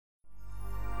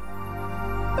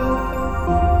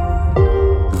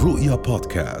رؤيا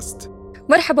بودكاست.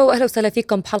 مرحبا وأهلا وسهلا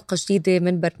فيكم بحلقة جديدة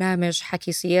من برنامج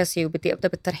حكي سياسي، وبدي أبدأ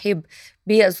بالترحيب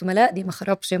بالزملاء. دي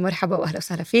مخربشة، مرحبا وأهلا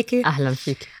وسهلا فيكي. أهلا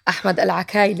فيك. أحمد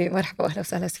العكايلي، مرحبا وأهلا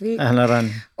وسهلا فيك. أهلا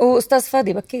راني. وأستاذ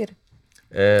فادي بكير.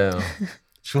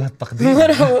 شو هالتقديم،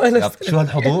 مرحبا وأهلا، شو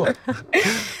هالحضور.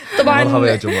 طبعا مرحبا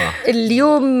يا جماعة.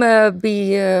 اليوم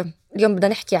بدنا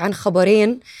نحكي عن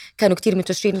خبرين كانوا كتير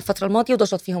منتشرين الفترة الماضية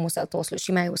وضجت فيهم وسائل التواصل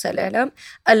الاجتماعي ووسائل الإعلام.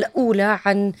 الأولى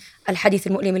عن الحادث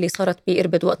المؤلم اللي صارت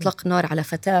بإربد وإطلاق النار على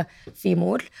فتاة في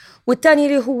مول، والثاني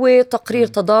اللي هو تقرير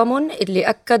تضامن اللي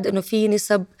أكد أنه في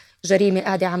نسب جريمة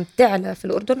قاعدة عم تعلى في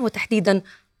الأردن، وتحديداً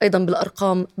أيضاً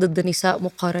بالأرقام ضد النساء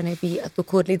مقارنة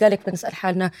بالذكور. لذلك بنسأل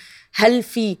حالنا، هل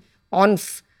في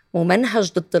عنف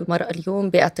ممنهج ضد المرأة اليوم؟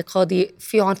 باعتقادي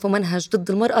في عنف ممنهج ضد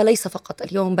المرأة ليس فقط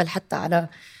اليوم بل حتى على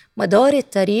مدار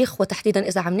التاريخ، وتحديداً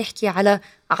إذا عم نحكي على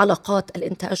علاقات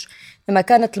الإنتاج. لما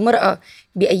كانت المرأة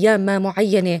بأيام ما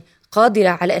معينة قادرة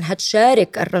على أنها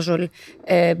تشارك الرجل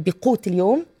بقوت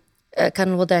اليوم، كان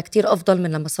الوضع كتير أفضل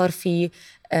من لما صار في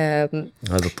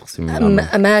هذا التقسيم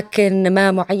أماكن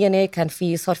ما معينة. كان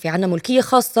صار في عنا ملكية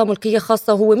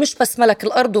خاصة هو مش بس ملك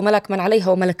الأرض وملك من عليها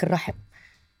وملك الرحم.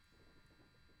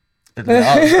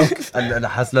 أنا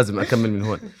حاس لازم أكمل من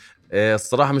هون.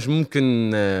 الصراحة مش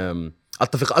ممكن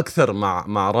أتفق أكثر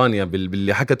مع رانيا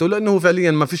باللي حكته، لأنه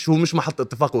فعليا ما فيش، هو مش محط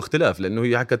اتفاق واختلاف، لأنه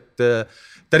هي حكت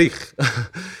تاريخ.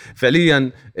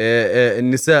 فعليا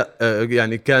النساء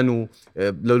يعني كانوا،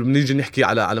 لو بنيجي نحكي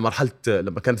على مرحلة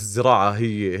لما كانت الزراعة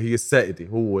هي السائدة،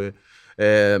 هو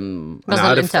أنا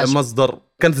عارف مصدر،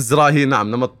 كانت الزراعة هي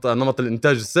نمط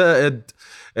الإنتاج السائد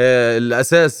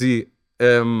الأساسي،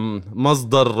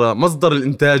 مصدر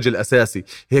الإنتاج الأساسي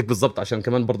هيك بالضبط. عشان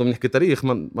كمان برضو بنحكي تاريخ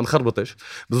ما نخربطش،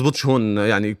 بزبطش هون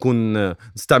يعني يكون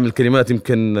نستعمل كلمات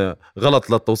يمكن غلط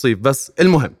للتوصيف. بس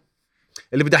المهم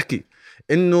اللي بدي أحكي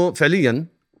إنه فعليا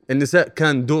النساء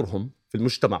كان دورهم في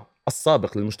المجتمع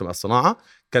السابق للمجتمع الصناعة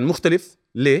كان مختلف.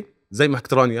 ليه؟ زي ما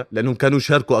حكت رانيا، لأنهم كانوا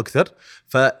يشاركوا أكثر.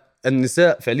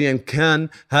 فالنساء فعليا كان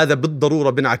هذا بالضرورة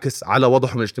بنعكس على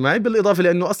وضعهم الاجتماعي، بالإضافة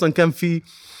لأنه أصلا كان في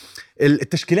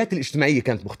التشكيلات الاجتماعية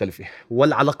كانت مختلفة،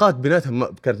 والعلاقات بيناتهم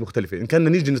كانت مختلفة. إن كنا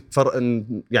نيجي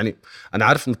يعني أنا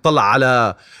عارف نطلع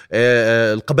على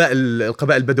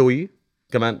القبائل البدوية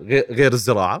كمان غير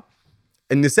الزراعة،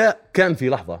 النساء كان في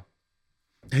لحظة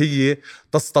هي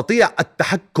تستطيع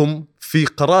التحكم في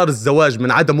قرار الزواج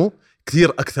من عدمه كثير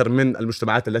أكثر من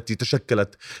المجتمعات التي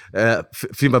تشكلت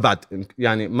فيما بعد،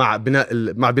 يعني مع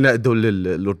بناء الدولة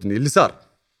الأردنية. اللي صار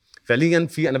فعليا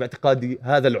في، أنا باعتقادي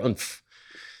هذا العنف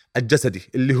الجسدي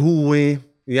اللي هو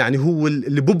يعني هو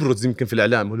اللي ببرز يمكن في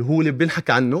الإعلام، واللي هو اللي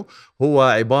بنحكي عنه، هو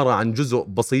عبارة عن جزء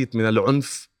بسيط من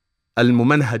العنف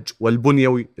الممنهج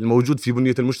والبنيوي الموجود في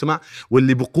بنية المجتمع،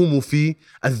 واللي بيقوموا فيه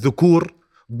الذكور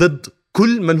ضد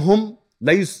كل من هم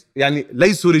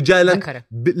ليسوا رجالا،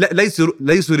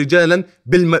 ليسوا رجالا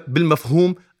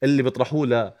بالمفهوم اللي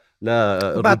بيطرحوه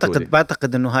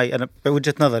بعتقد انه هاي، انا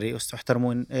بوجهة نظري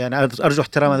استحترمون، يعني ارجو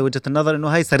احترام هذه وجهة النظر، انه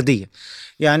هاي سردية،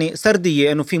 يعني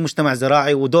سردية انه في مجتمع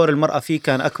زراعي ودور المرأة فيه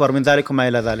كان اكبر من ذلك وما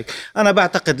الى ذلك. انا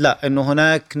بعتقد لا، انه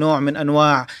هناك نوع من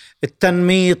انواع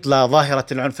التنميط لظاهرة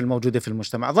العنف الموجودة في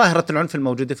المجتمع. ظاهرة العنف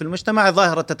الموجودة في المجتمع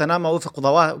ظاهرة تتنامى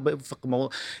وفق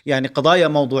يعني قضايا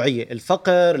موضوعية: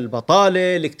 الفقر،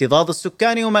 البطالة، الاكتظاظ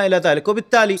السكاني وما إلى ذلك.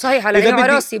 وبالتالي صحيح على عيني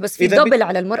وعراسي، بس في دبل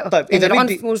على المرأة. طيب إذا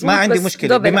العنف موجود، ما عندي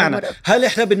مشكلة. بمعنى هل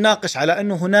إحنا بنناقش على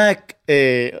أنه هناك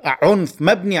عنف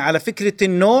مبني على فكرة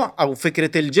النوع أو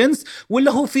فكرة الجنس،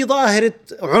 ولا هو في ظاهرة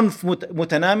عنف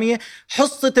متنامية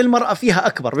حصة المرأة فيها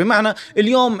أكبر؟ بمعنى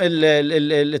اليوم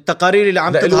التقارير اللي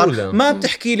عم تظهر ما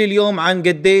بتحكي لي اليوم عن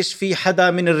قديش في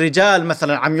حدا من الرجال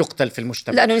مثلا عم يقتل في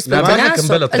المجتمع، لأنه نسبة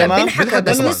وتناسب،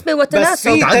 بس نسبة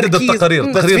وتناسب. تعدد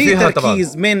التقارير فيها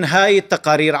تركيز من هاي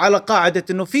التقارير على قاعدة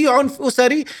إنه في عنف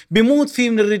أسري بيموت فيه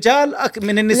من الرجال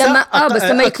من النساء. بس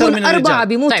لما يكون 4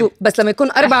 بيموتوا، بس لما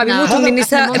يكون 4 بيموتوا من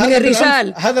النساء من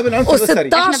الرجال، هذا بالعنف الأسري،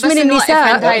 و16 من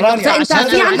النساء، فأنت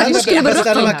في عندك مشكلة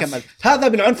بالرقم. هذا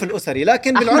بالعنف الأسري.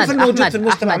 لكن بالعنف الموجود في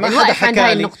المجتمع ما حدا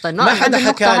حكى لي، ما حدا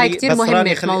حكى لي. كتير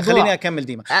مهمة، خليني أكمل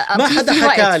ديما. ما حدا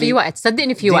حكى لي، في وقت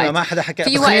صدقني، في وقت، ما حدا حكى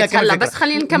في وقت هلا، بس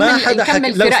خلينا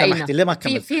نكمل في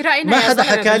رأينا. في رأينا ما حدا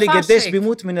حكى لي قديش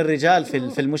بيموت من الرجال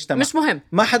في المجتمع. مش مهم،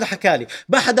 ما حدا حكى لي.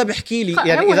 ما حدا بيحكي لي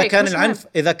يعني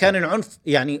إذا كان العنف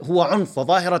يعني هو عنف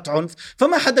وظاهرة عنف،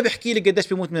 فما حدا بيحكي لي قديش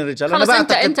بيموت من الرجال. خلص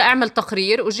انت اعمل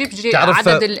تقرير وجيب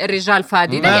عدد الرجال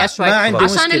فادي دقيقة شوي،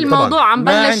 عشان الموضوع عم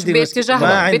بلش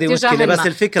باتجاه بس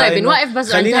الفكرة طيب نوقف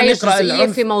بس عند هاي الجزئية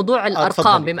في موضوع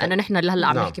الأرقام، بما أنه نحن هلا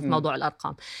عم نحكي في موضوع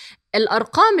الأرقام.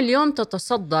 الأرقام اليوم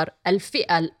تتصدر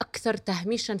الفئة الأكثر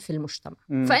تهميشاً في المجتمع.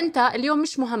 فأنت اليوم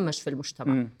مش مهمش في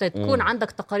المجتمع. تكون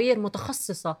عندك تقارير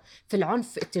متخصصة في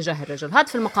العنف اتجاه الرجل. هذا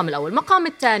في المقام الأول. المقام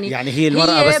الثاني يعني هي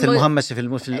المرأة بس المهمشة في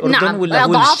الأردن. نعم. ولا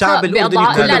هو الشعب الأردني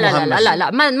كله مهمش؟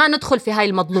 لا ما ندخل في هاي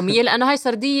المظلومية، لأنه هاي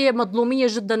سردية مظلومية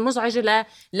جدا مزعجة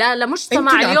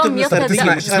لمجتمع اليوم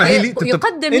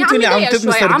يقدم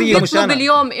يطلب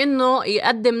اليوم إنه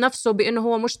يقدم نفسه بأنه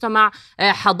هو مجتمع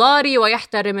حضاري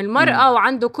ويحترم المرأة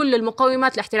وعنده كل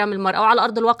المقومات لاحترام المرأة، وعلى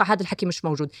أرض الواقع هذا الحكي مش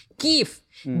موجود. كيف؟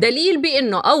 دليل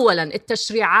بأنه أولاً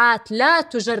التشريعات لا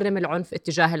تجرم العنف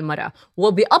اتجاه المرأة،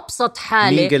 وبأبسط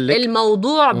حالة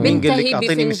الموضوع بنتهي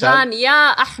بفنجان. يا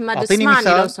أحمد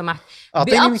اسمعني لو سمحت.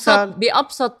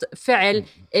 بأبسط فعل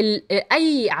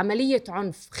أي عملية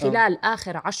عنف خلال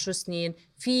آخر 10 سنين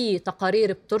في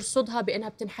تقارير بترصدها بأنها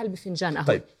بتنحل بفنجان قهوة.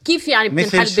 طيب. كيف يعني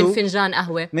بتنحل بفنجان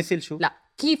قهوة؟ مثل شو؟ لا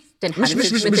كيف تنحل؟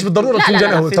 مش بالضرورة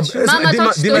فنجان قهوة. طب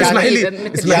اسمحي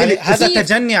لي هذا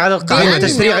تجني على القانون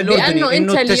التشريع الأردني،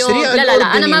 إنه التشريع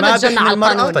الأردني ما بتجني على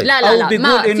القانون. لا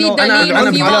بيقول إنه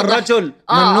العنف على الرجل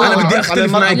ممنوع. أنا بدي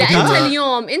أختلف معك. لا أنت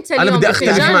اليوم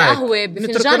بفنجان قهوة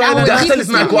بدي أختلف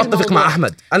معك وأتفق مع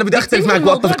أحمد. أنا بدي أختلف معك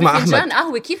وأتفق مع أحمد. فنجان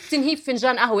قهوة كيف تنهي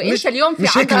بفنجان قهوة؟ أنت اليوم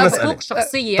في عندك حقوق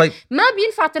شخصية ما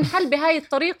بينفع تنحل بهاي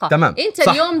الطريقة. تمام. أنت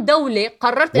اليوم دولة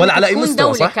قررت أن تكون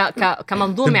دولة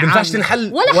كمنظومة عامة. ما ينفعش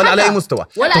تنحل ولا على أي مستوى.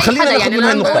 ولا أي حدا يعني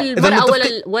لا نقول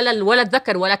المرأة ولا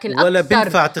الذكر، ولكن ولا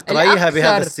بينفع تقرأيها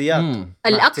بهذا السياق.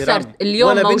 الأكثر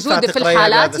اليوم موجودة في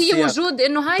الحالات هي وجود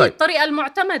إنه هاي الطريقة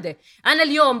المعتمدة. أنا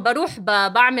اليوم بروح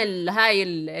بعمل هاي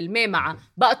الميمعة،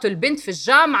 بقتل بنت في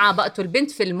الجامعة، بقتل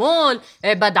بنت في المول،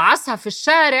 بدعسها في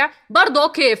الشارع، برضو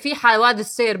أوكي في حوادث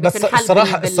سير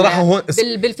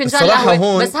بتنحل بالفنجان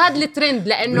القهوة. بس هذا الترند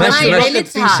لأنه هاي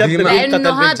عيلتها،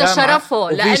 لأنه هذا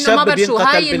شرفه، لأنه ما برشو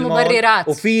هاي المبررات.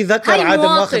 وفي ذكر عدم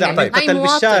واخذ عم يقتل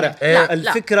بالشارع.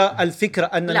 الفكرة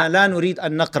أننا لا نريد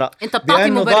أن نقرأ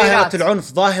بأن ظاهرة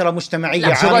العنف ظاهرة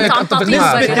مجتمعية. شو رأيك أتفق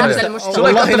معك؟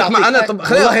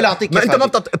 والله لا أعطيك. ما أنت ما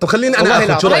طب خليني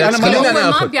أنا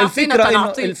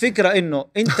أخذ. الفكرة إنه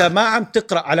أنت ما عم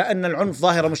تقرأ على أن العنف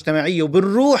ظاهرة مجتمعية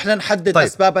وبنروح لنحدد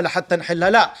أسبابها لحتى نحلها.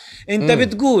 لا، أنت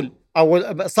بتقول أو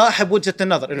صاحب وجهة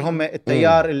النظر اللي هم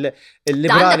التيار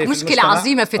الليبرالي. عندك مشكلة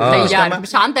عظيمة في التيار.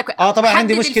 مش عندك طبعا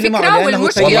عندي مشكلة معه، لأنه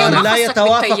تيار لا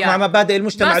يتوافق مع مبادئ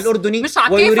المجتمع الأردني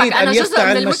ويريد أن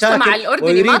يفتعل المشاكل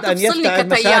ويريد أن يفتعل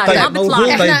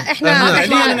المشاكل.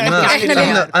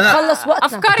 احنا خلص وقتنا.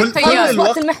 أفكار التيار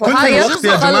وقت المحور.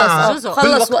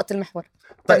 خلص وقت المحور.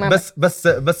 طيب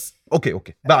بس اوكي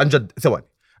بقى عن جد ثواني.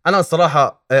 أنا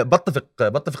الصراحة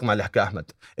بتفق مع اللي حكى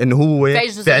أحمد إنه هو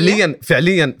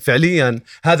فعليا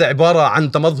هذا عبارة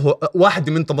عن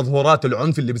واحدة من تمظهرات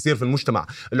العنف اللي بيصير في المجتمع.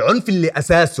 العنف اللي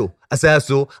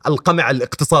أساسه القمع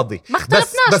الاقتصادي. ما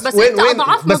اختلفناش، بس أنت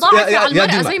أضعاف مضاعفة على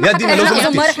المرأة زي ما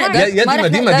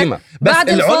ديما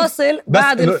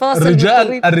بعد الفاصل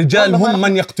الرجال هم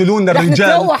من يقتلون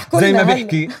الرجال زي ما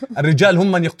بيحكي. الرجال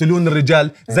هم من يقتلون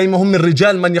الرجال زي ما هم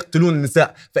الرجال من يقتلون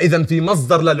النساء. فإذا في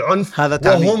مصدر للعنف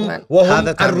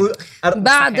وهم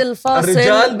بعد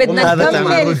الفاصل بدنا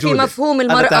نكمل في مفهوم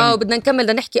المرأة، وبدنا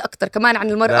نكمل نحكي أكتر كمان عن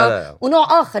المرأة. لا.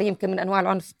 ونوع آخر يمكن من أنواع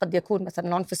العنف قد يكون مثلا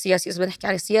العنف السياسي. إذا بدنا نحكي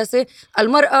عن السياسة،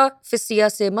 المرأة في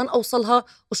السياسة من أوصلها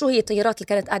وشو هي التيارات اللي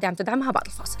كانت قاعدة عم تدعمها. بعد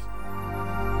الفاصل.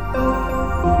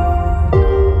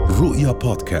 رؤيا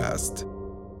بودكاست.